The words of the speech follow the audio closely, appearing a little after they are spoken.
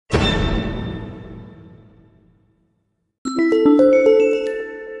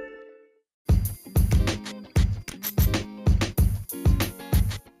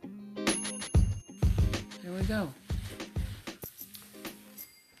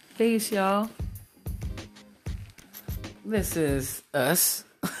Peace, y'all. This is us.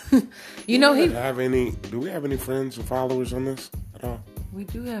 Do we have any friends or followers on this at all? We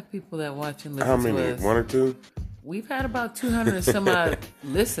do have people that watch and listen How many? to us. One or two? We've had about 200 and some odd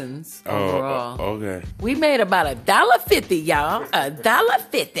listens overall. Okay. We made about $1.50, y'all.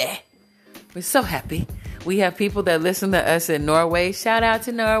 $1.50. We're so happy. We have people that listen to us in Norway. Shout out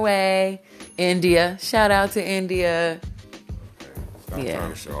to Norway. India. Shout out to India. Stop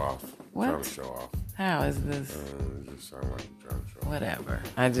trying to show off. What? Trying to show off. How is this? It just sounds like you're trying to show off. Whatever.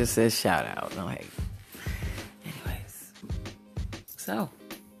 I just said shout out. No hate. Anyways. So.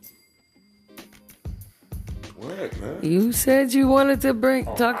 What, man? You said you wanted to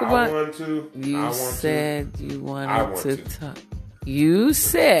talk about. I want to. You said you wanted to talk. You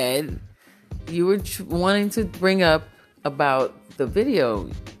said you were wanting to bring up about the video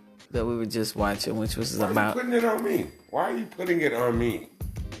that we were just watching, which was Why about. are you putting it on me? Why are you putting it on me?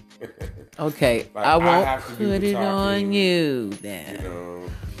 Okay, Like, I won't have to do put the it on talking, you then. You know.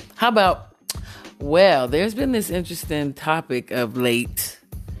 How about? Well, there's been this interesting topic of late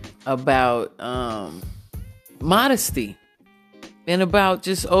about modesty and about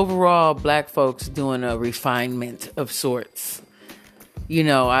just overall black folks doing a refinement of sorts.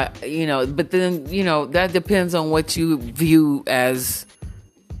 But then, that depends on what you view as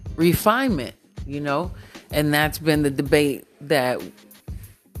refinement, and that's been the debate that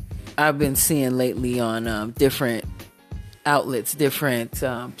I've been seeing lately on different outlets, different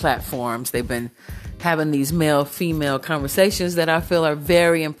platforms. They've been having these male-female conversations that I feel are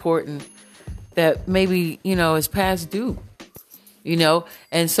very important that maybe, is past due,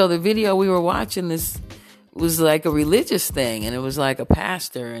 And so the video we were watching, this was like a religious thing, and it was like a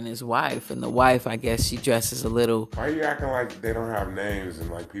pastor and his wife, and the wife, I guess she dresses a little. Why are you acting like they don't have names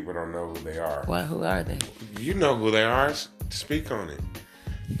and like people don't know who they are? What? Who are they? You know who they are. Speak on it.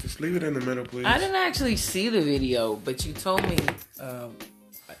 Just leave it in the middle, please. I didn't actually see the video, but you told me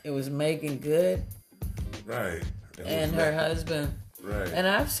it was Megan Goode. Right. And her husband. Right. And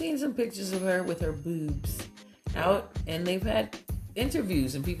I've seen some pictures of her with her boobs out, and they've had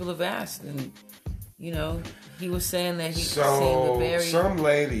interviews, and people have asked, and he was saying that he's seen the very. Some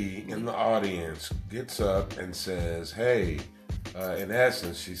lady in the audience gets up and says, "Hey," in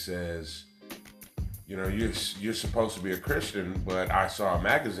essence, she says, you're supposed to be a Christian, but I saw a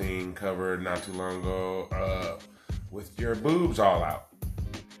magazine cover not too long ago with your boobs all out.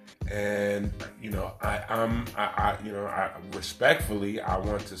 And I respectfully, I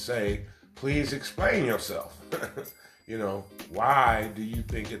want to say, please explain yourself. Why do you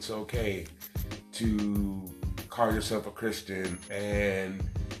think it's okay to call yourself a Christian and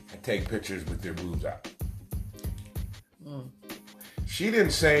take pictures with your boobs out? She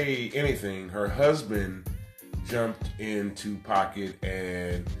didn't say anything. Her husband jumped into pocket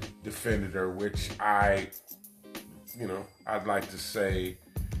and defended her, which I'd like to say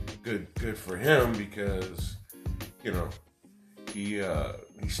good for him, because he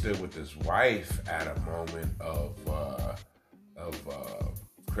stood with his wife at a moment of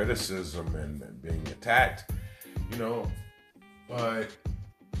criticism and being attacked, but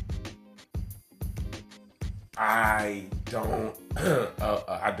I don't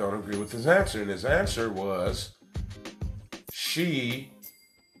agree with his answer. And his answer was she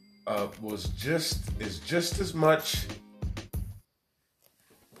is just as much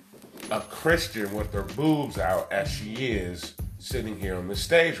a Christian with her boobs out as she is sitting here on the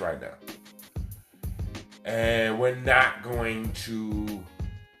stage right now. And we're not going to,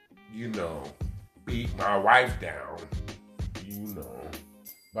 beat my wife down,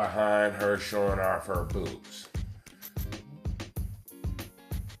 behind her showing off her boobs.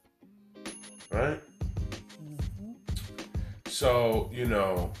 Right? Mm-hmm. So,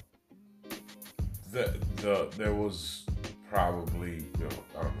 there was probably, I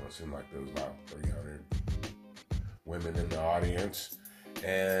don't know, it seemed like there was about 300 women in the audience,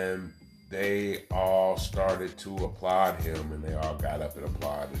 and they all started to applaud him, and they all got up and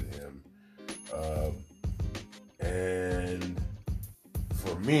applauded him. And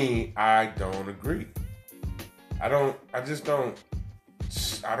for me, I don't agree. I don't understand.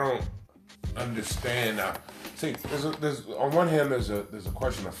 See, there's on one hand, there's a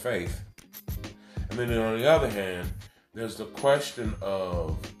question of faith, and then on the other hand, there's the question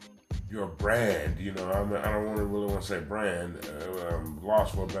of your brand. I don't really want to say brand. I'm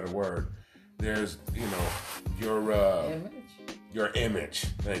lost for a better word. There's, your image.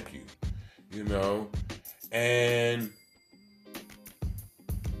 Thank you. And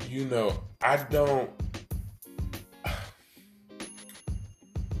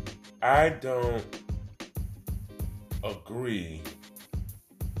I don't agree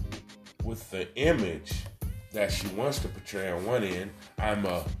with the image that she wants to portray on one end. I'm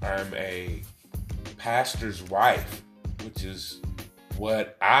a pastor's wife, which is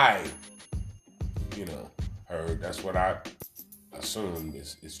what I, heard. That's what I assumed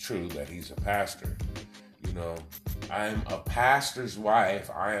is true, that he's a pastor. I'm a pastor's wife.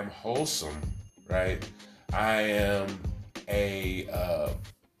 I am wholesome, right? I am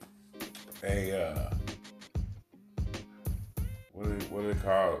what do they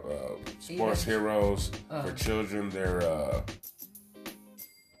call sports heroes for children? They're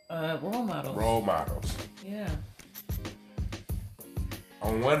role models. Role models. Yeah.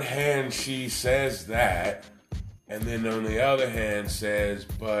 On one hand, she says that, and then on the other hand says,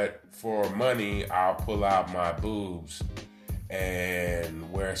 but for money, I'll pull out my boobs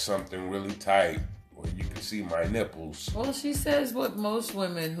and wear something really tight where you can see my nipples. Well, she says what most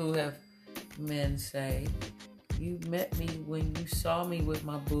women who have men say. You met me when you saw me with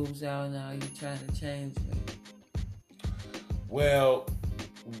my boobs out, now you're trying to change me. Well,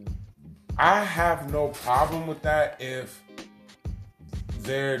 I have no problem with that if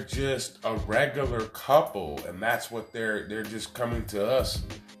they're just a regular couple and that's what they're just coming to us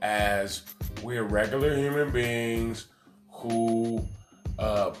as we're regular human beings who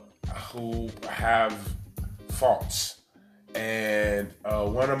have faults. And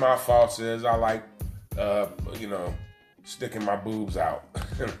one of my faults is I like sticking my boobs out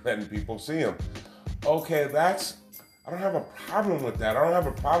and letting people see them. Okay, I don't have a problem with that. I don't have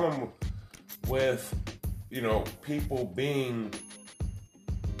a problem with people being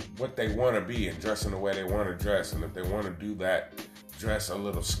what they want to be and dressing the way they want to dress. And if they want to do that, dress a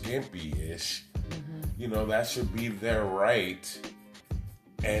little skimpy-ish, that should be their right,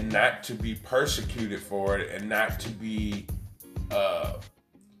 and not to be persecuted for it, and not to be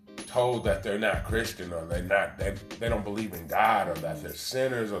told that they're not Christian, or they don't believe in God, or that they're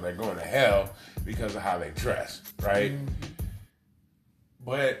sinners, or they're going to hell because of how they dress, right?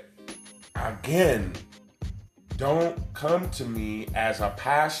 But again, don't come to me as a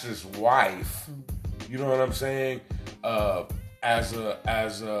pastor's wife. You know what I'm saying? As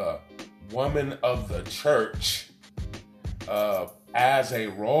a woman of the church, as a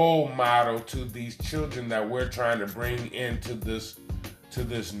role model to these children that we're trying to bring into this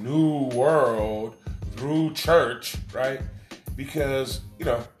new world through church, right? Because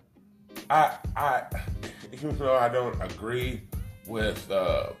I even though I don't agree with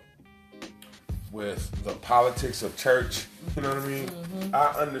the politics of church, you know what I mean? I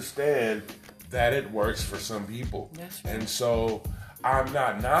understand that it works for some people. That's right. And so I'm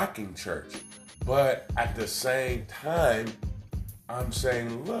not knocking church, but at the same time, I'm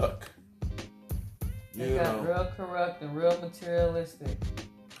saying, look, they got real corrupt and real materialistic.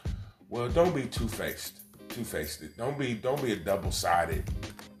 Well, don't be two-faced. Don't be a double-sided,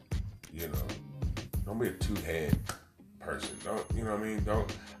 don't be a two-head person. Don't, you know what I mean?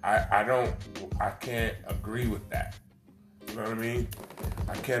 I can't agree with that. You know what I mean?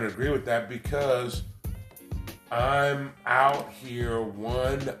 I can't agree with that because I'm out here,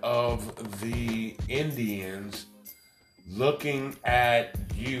 one of the Indians, looking at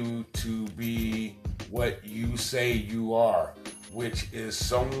you to be what you say you are, which is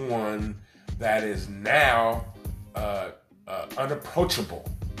someone that is now unapproachable,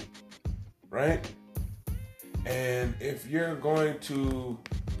 right? And if you're going to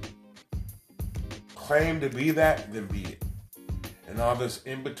claim to be that, then be it. And all this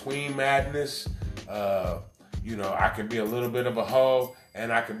in-between madness, I can be a little bit of a hoe,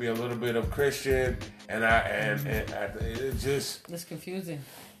 and I can be a little bit of Christian, and it's confusing.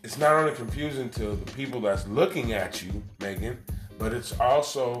 It's not only confusing to the people that's looking at you, Megan, but it's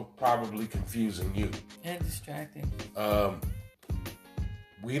also probably confusing you. And distracting.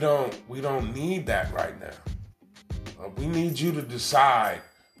 We don't need that right now. We need you to decide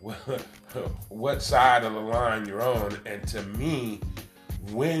what side of the line you're on. And to me,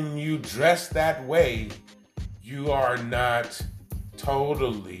 when you dress that way, you are not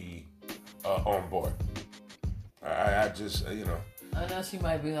totally on board. I just, I know she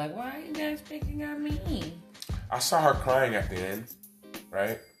might be like, why are you guys picking on me? I saw her crying at the end,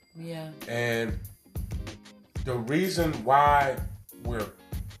 right? Yeah. And the reason why we're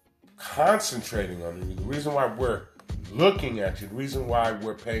concentrating on you, the reason why we're looking at you, the reason why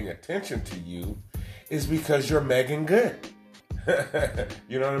we're paying attention to you is because you're Megan Goode.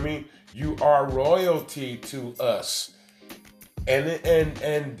 You know what I mean? You are royalty to us.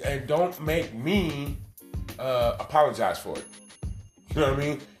 And don't make me apologize for it. You know what I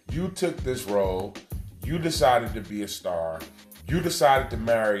mean? You took this role. You decided to be a star. You decided to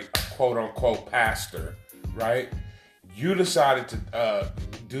marry a quote-unquote pastor, right? You decided to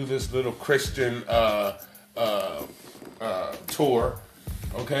do this little Christian tour.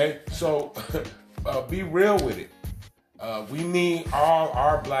 Okay, so be real with it. We need all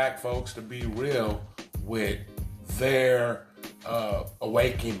our black folks to be real with their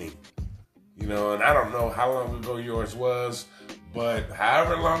awakening. You know, and I don't know how long ago yours was, but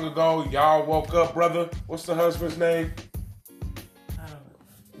however long ago y'all woke up, brother. What's the husband's name? I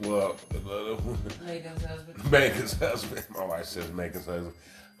don't know. Well, Megan's husband. Megan's husband. My wife says Megan's husband.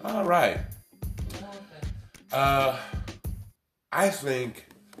 All right. Okay. I think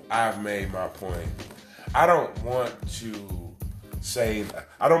I've made my point. I don't want to say,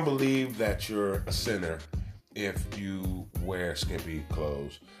 I don't believe that you're a sinner if you wear skimpy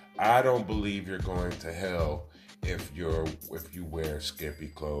clothes. I don't believe you're going to hell if you wear skimpy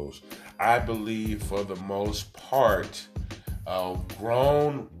clothes. I believe for the most part, a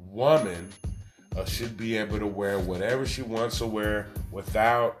grown woman should be able to wear whatever she wants to wear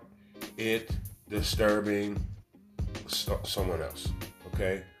without it disturbing someone else.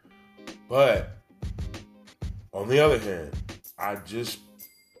 Okay? But on the other hand, I just,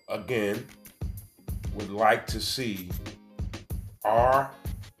 again, would like to see our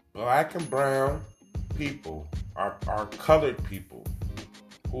black and brown people, our colored people,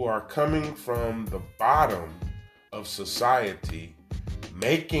 who are coming from the bottom of society,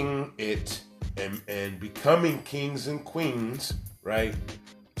 making it and becoming kings and queens, right,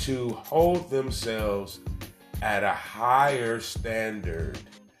 to hold themselves at a higher standard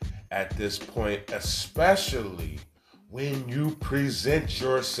at this point, especially when you present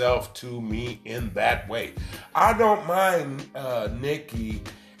yourself to me in that way. I don't mind Nicki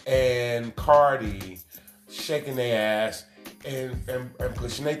and Cardi shaking their ass and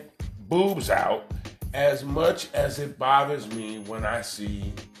pushing their boobs out as much as it bothers me when I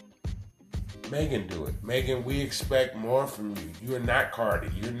see Megan do it. Megan, we expect more from you. You are not Cardi.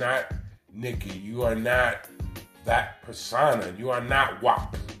 You're not Nicki. You are not that persona. You are not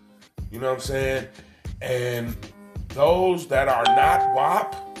WAP. You know what I'm saying? And those that are not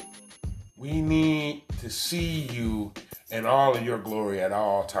WAP, we need to see you in all of your glory at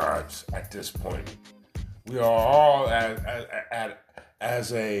all times at this point. We are all,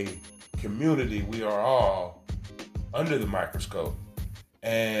 as a community, we are all under the microscope.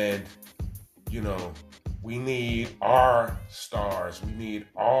 And, you know, we need our stars, we need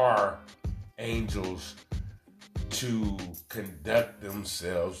our angels to conduct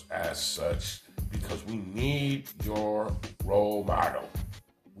themselves as such, because we need your role model.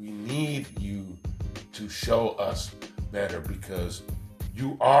 We need you to show us better, because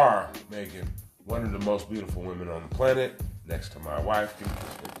you are, Megan, one of the most beautiful women on the planet, next to my wife.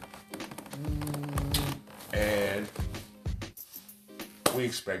 And we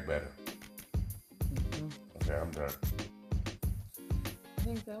expect better. Okay, I'm done. I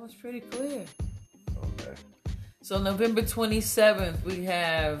think that was pretty clear. Okay. So November 27th, we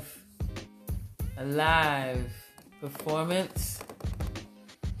have a live performance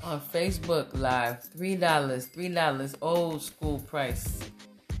on Facebook Live. $3, old school price.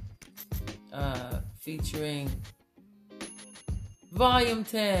 Featuring Volume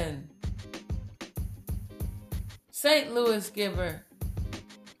 10, St. Louis Giver,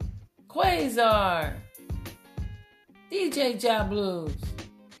 Quasar, DJ Ja Blues,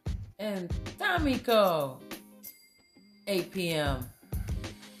 and TOMEICKO. 8 p.m.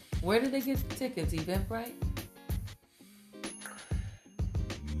 Where did they get the tickets? Eventbrite?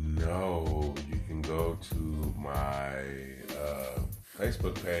 No, you can go to my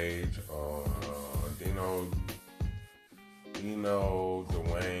Facebook page on Dino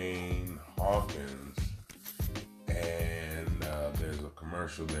Dwayne Hawkins, and there's a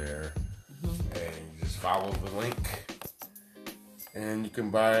commercial there, and you just follow the link, and you can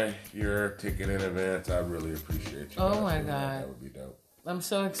buy your ticket in advance. I really appreciate you. Oh my God, that would be dope. I'm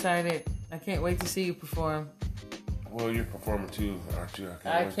so excited! I can't wait to see you perform. Well, you're performing too, aren't you?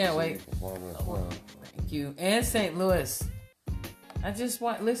 I can't wait. Thank you. And St. Louis. I just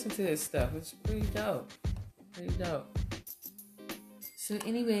want to listen to this stuff. It's pretty dope. Pretty dope.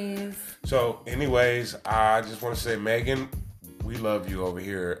 So anyways, I just want to say, Megan, we love you over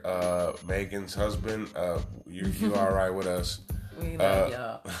here. Megan's husband, you all right with us? We love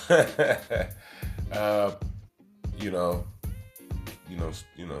y'all. You know,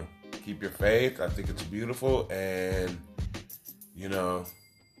 keep your faith. I think it's beautiful, and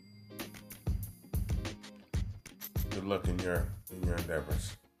good luck in your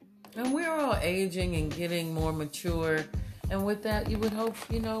endeavors. And we're all aging and getting more mature, and with that, you would hope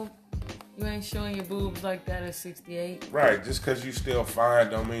you ain't showing your boobs like that at 68. Right, just because you still fine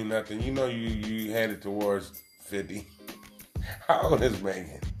don't mean nothing. You know you headed towards 50. How old is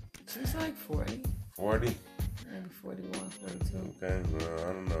Megan? She's like 40. 40? Maybe 41, 42. Okay, well,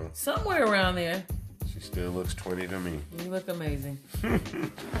 I don't know. Somewhere around there. She still looks 20 to me. You look amazing.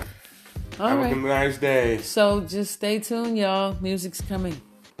 Have a nice day. So just stay tuned, y'all. Music's coming.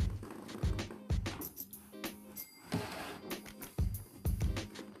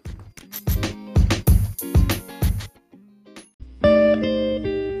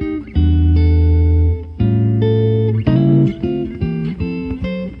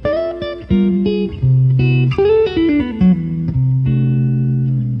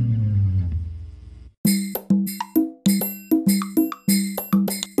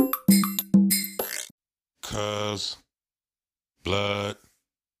 Cause blood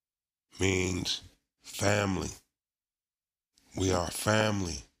means family. We are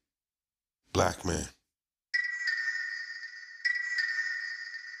family. Black man.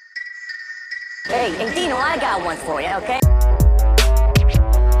 Hey, Dino, I got one for you, okay?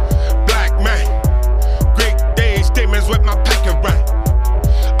 Black man. Great days, statements with my packet right.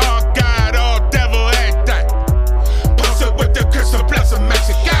 All God, all devil, everything. Posted with the crystal plus a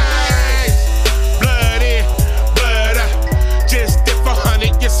Mexican. Blood in, blood out. Just did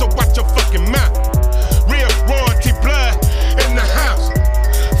 400, yeah, so watch your fucking mouth. Real royalty blood in the house.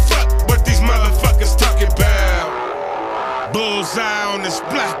 Fuck what these motherfuckers talking about. Bullseye on this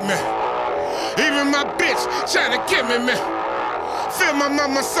black man. Even my bitch tryna kill me, man. Feel my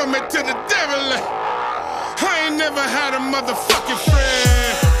mama sold me to the devil. I ain't never had a motherfucking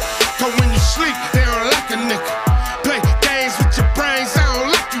friend. Cause when you sleep, they don't like a nigga. Play games with your brains, I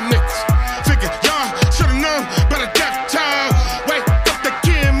don't like you niggas. Figure y'all should've known better death child. Wake up the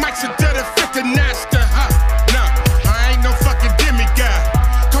kid, Mike's a dirty 50 nasty hot. Nah, I ain't no fucking demigod.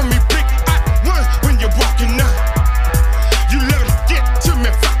 Call me Big Hot One when you're walking up. You let them get to me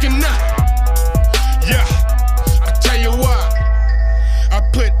fucking up. Yeah, I tell you what, I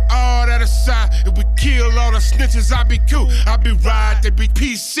put all that aside. If we kill all the snitches, I be cool. I be right, they be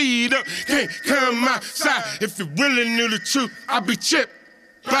PC'd up. Can't come outside. If you really knew the truth, I be chipped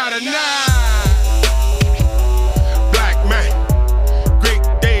by the night. Black man, great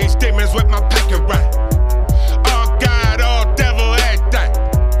days, statements with my packet right. All God, all devil, everything.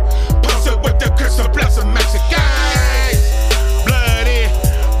 Posted with the crystal plus a Mexican. Blood in,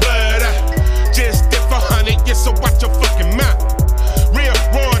 blood out. Just did 400, yeah, so watch your fucking mouth. Real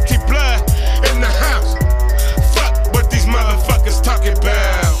royalty blood in the house. Fuck what these motherfuckers talking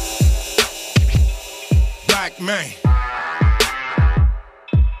about. Black man.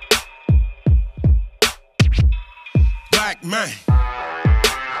 Black man.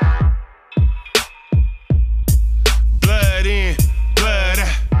 Blood in, blood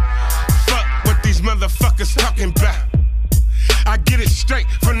out. Fuck what these motherfuckers talking about. I get it straight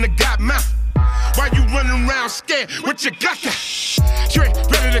from the God mouth. Why you running around scared with your Glock out? You ain't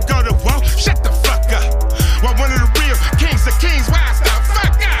ready to go to war? Shut the fuck up. Why one of the real kings of kings? Why stop?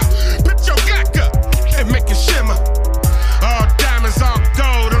 Fuck out. Put your Glock up and make it shimmer. All diamonds, all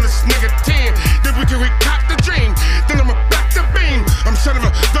gold on this nigga 10. Then we can recop the dream. Then I'ma back the beam. I'm son of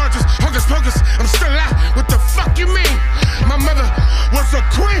a gorgeous hocus pocus. I'm still out. What the fuck you mean? My mother was a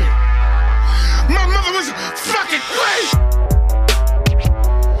queen. My mother was a fucking queen.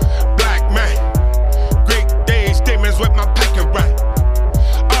 Black man. Great days, statements with my packet right.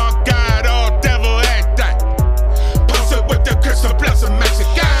 All God, all devil, everything. Posted with the crystal plus a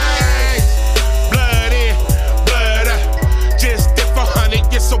Mexican. Blood in, blood out. Just did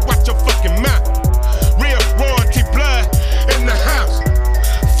 400, yeah, so watch your fucking mouth. Real royalty blood in the house.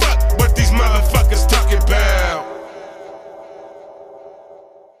 Fuck what these motherfuckers talking about.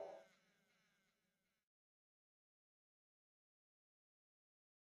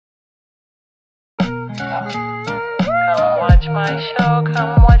 Come watch my show,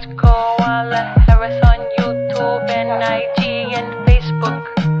 come watch Koala Harris on YouTube and IG and Facebook.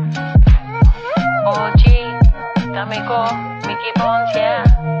 OG, TOMEICKO, Mickey Bones, yeah.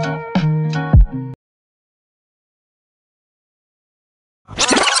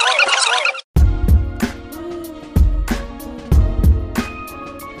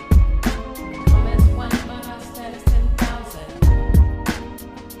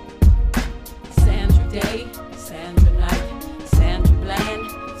 Sandra Day, Sandra Night, Sandra Bland,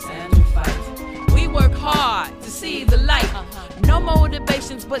 Sandra Fight. We work hard to see the light. No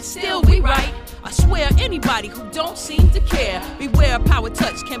motivations, but still we right. I swear anybody who don't seem to care, beware power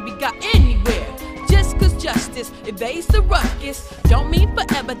touch can be got anywhere. Just cause justice evades the ruckus, don't mean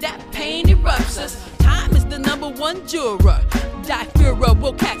forever that pain erupts us. Time is the #1 juror. Die Fuhrer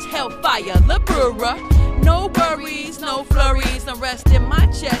will catch hellfire, the brewer. No worries, no flurries, unrest in my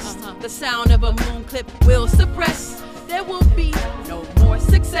chest. The sound of a moon clip will suppress there will be no more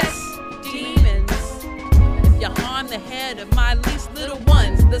success. Demons, if you harm the head of my least little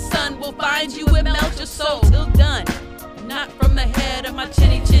ones, the sun will find you and melt your soul till done. Not from the head of my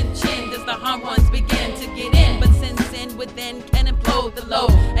chinny chin chin does the harm ones begin to get in, but sin within can implode the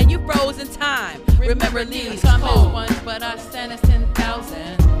load, and you froze in time. Remember these come as one, but I stand as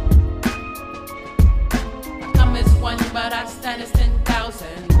 10,000. I come as one, but I stand as 10,000.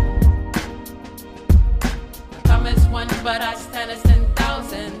 I come as one, but I stand as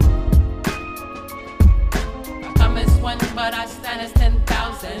 10,000. I come as one, but I stand as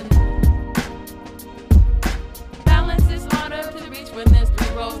 10,000. Balance is harder to reach when there's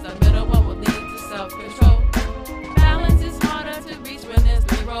three roads. The middle one will lead to self-control. Balance is harder to reach when there's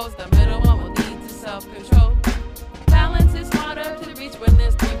three roads. The middle one will lead to self-control. Balance is harder to reach when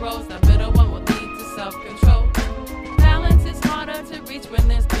there's three roads. The middle one will lead to self-control. Balance is harder to reach when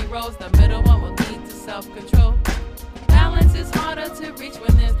there's three roads. The middle one will lead to self-control. Balance is harder to reach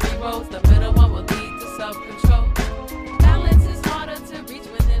when there's three roads. The middle one will lead to self-control. Balance is harder to reach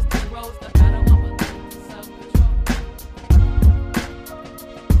when there's three roads.